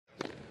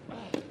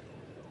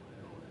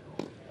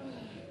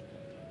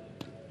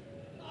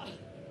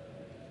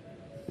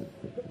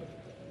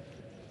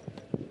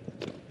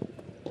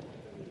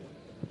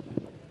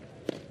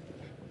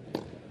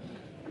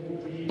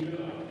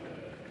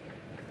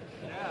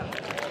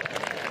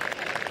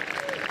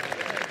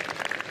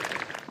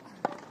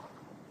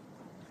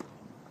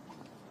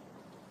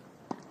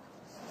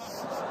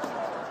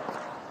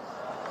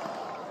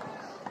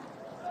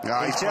No,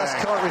 he just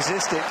can't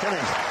resist it, can he?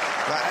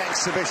 That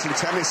exhibition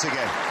tennis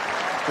again,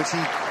 which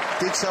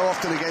he did so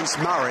often against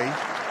Murray.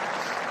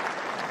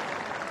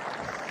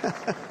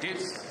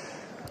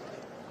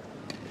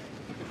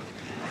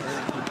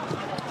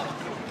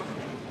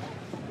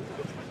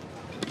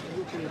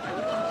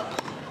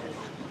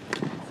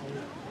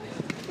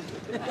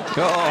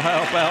 Oh,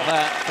 how about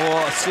that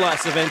for a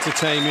slice of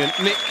entertainment,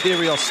 Nick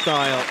Kyrgios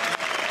style.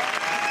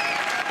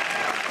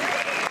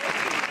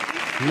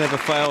 Never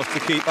fails to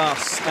keep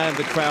us and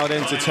the crowd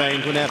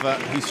entertained whenever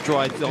he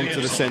strides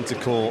onto the centre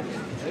court.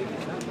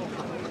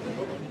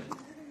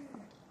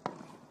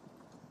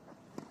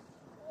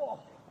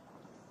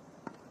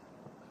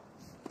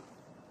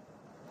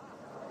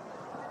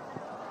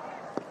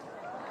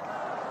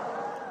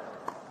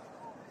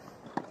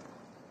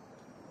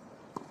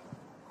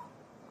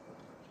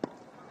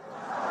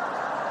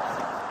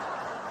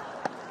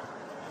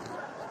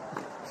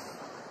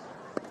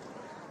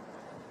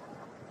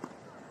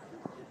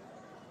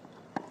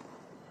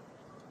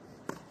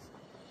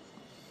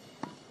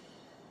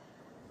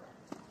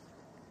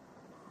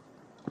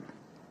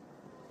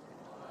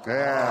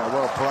 Yeah,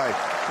 well played.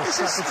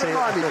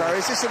 Remind me, Barry,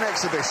 is this an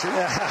exhibition?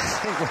 Yeah, I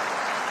think we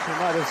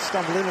might have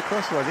stumbled in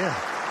across one, yeah.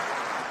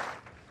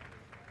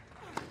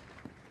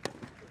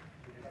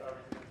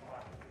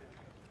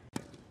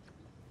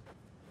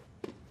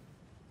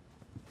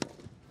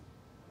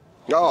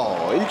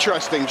 Oh,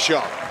 interesting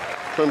shot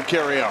from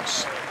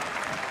Kyrgios.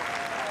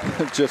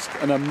 Just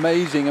an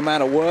amazing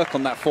amount of work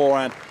on that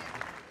forehand.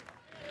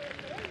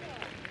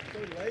 So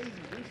lazy,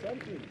 do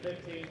something.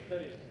 15,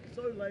 30.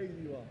 So lazy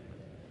you are.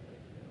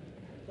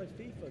 Play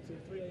FIFA till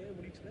 3 AM, what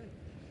do you expect?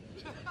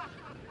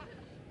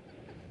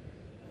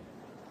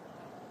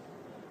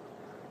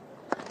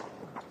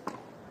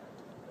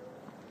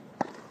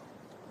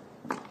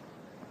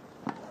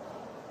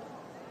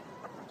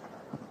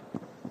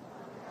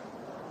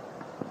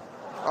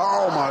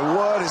 Oh my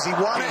word, has he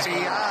won it?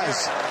 He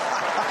has.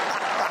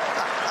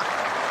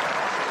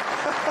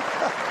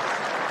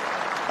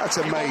 That's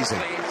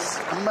amazing.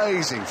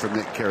 Amazing from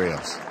Nick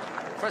Kyrgios.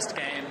 First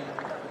game,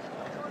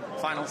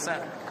 final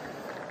set.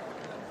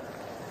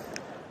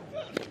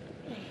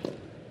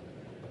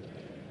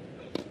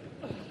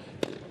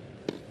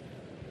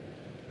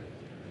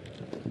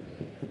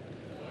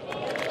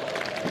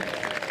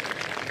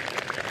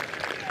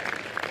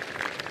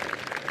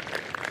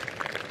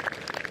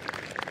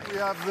 We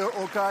have the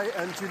OK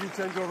and TV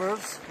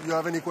changeovers. Do you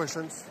have any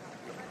questions?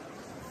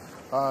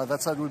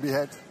 That side will be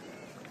head.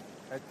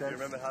 Head Do you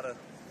remember how to...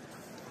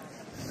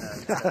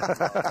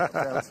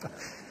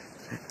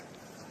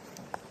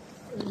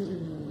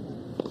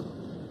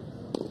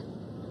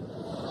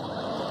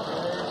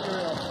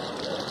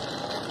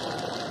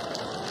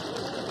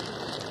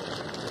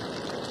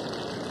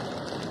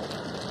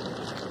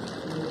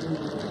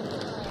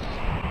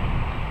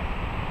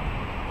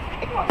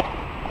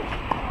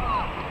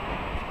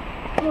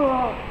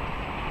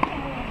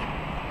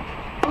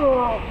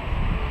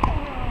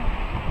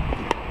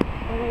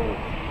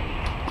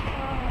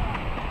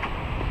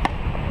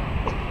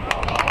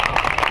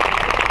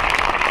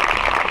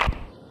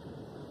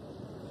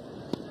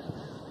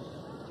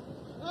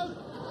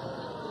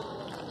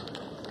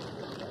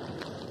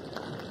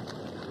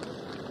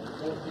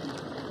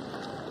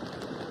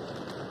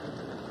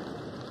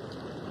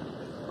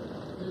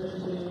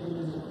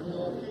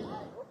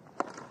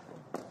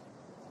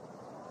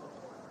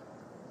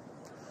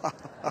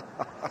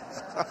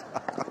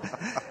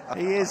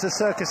 He is a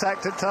circus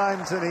act at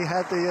times, and he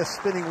had the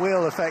spinning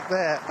wheel effect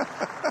there.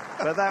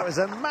 But that was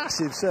a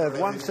massive serve,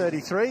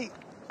 133.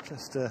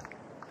 Just the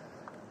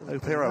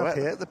pirouette.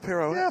 here. The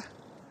pirouette. Yeah.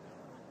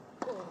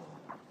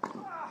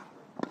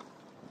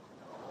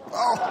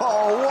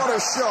 Oh, what a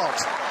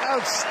shot!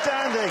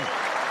 Outstanding.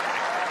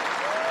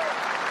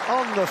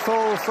 On the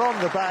full from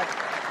the back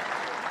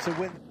to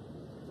win.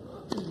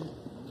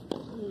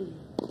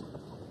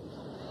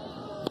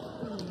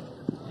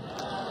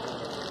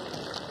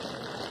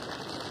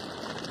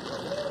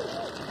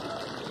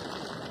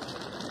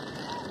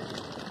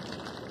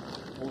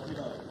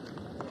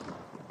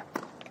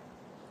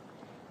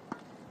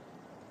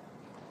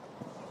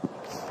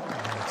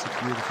 That's a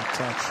beautiful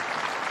touch.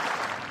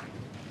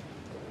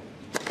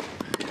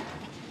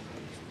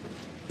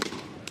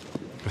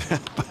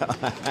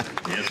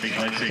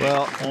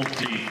 Well, oh,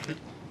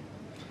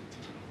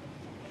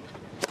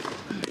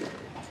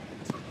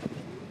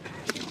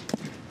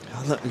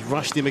 look, he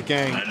rushed him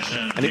again,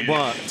 and it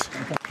worked.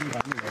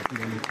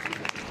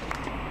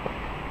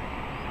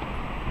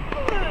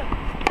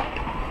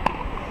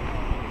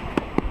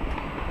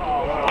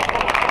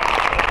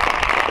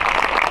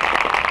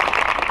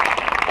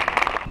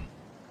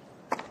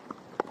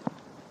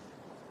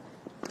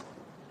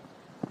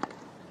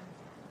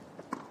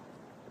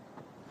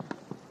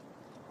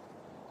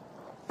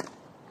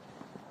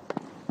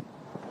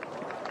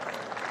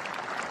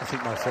 I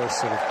think my first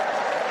sort of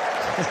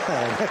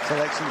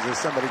Recollections of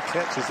somebody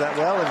catches that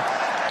well, and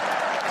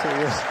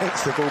Kyrgios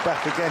hits the ball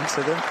back again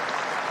to them.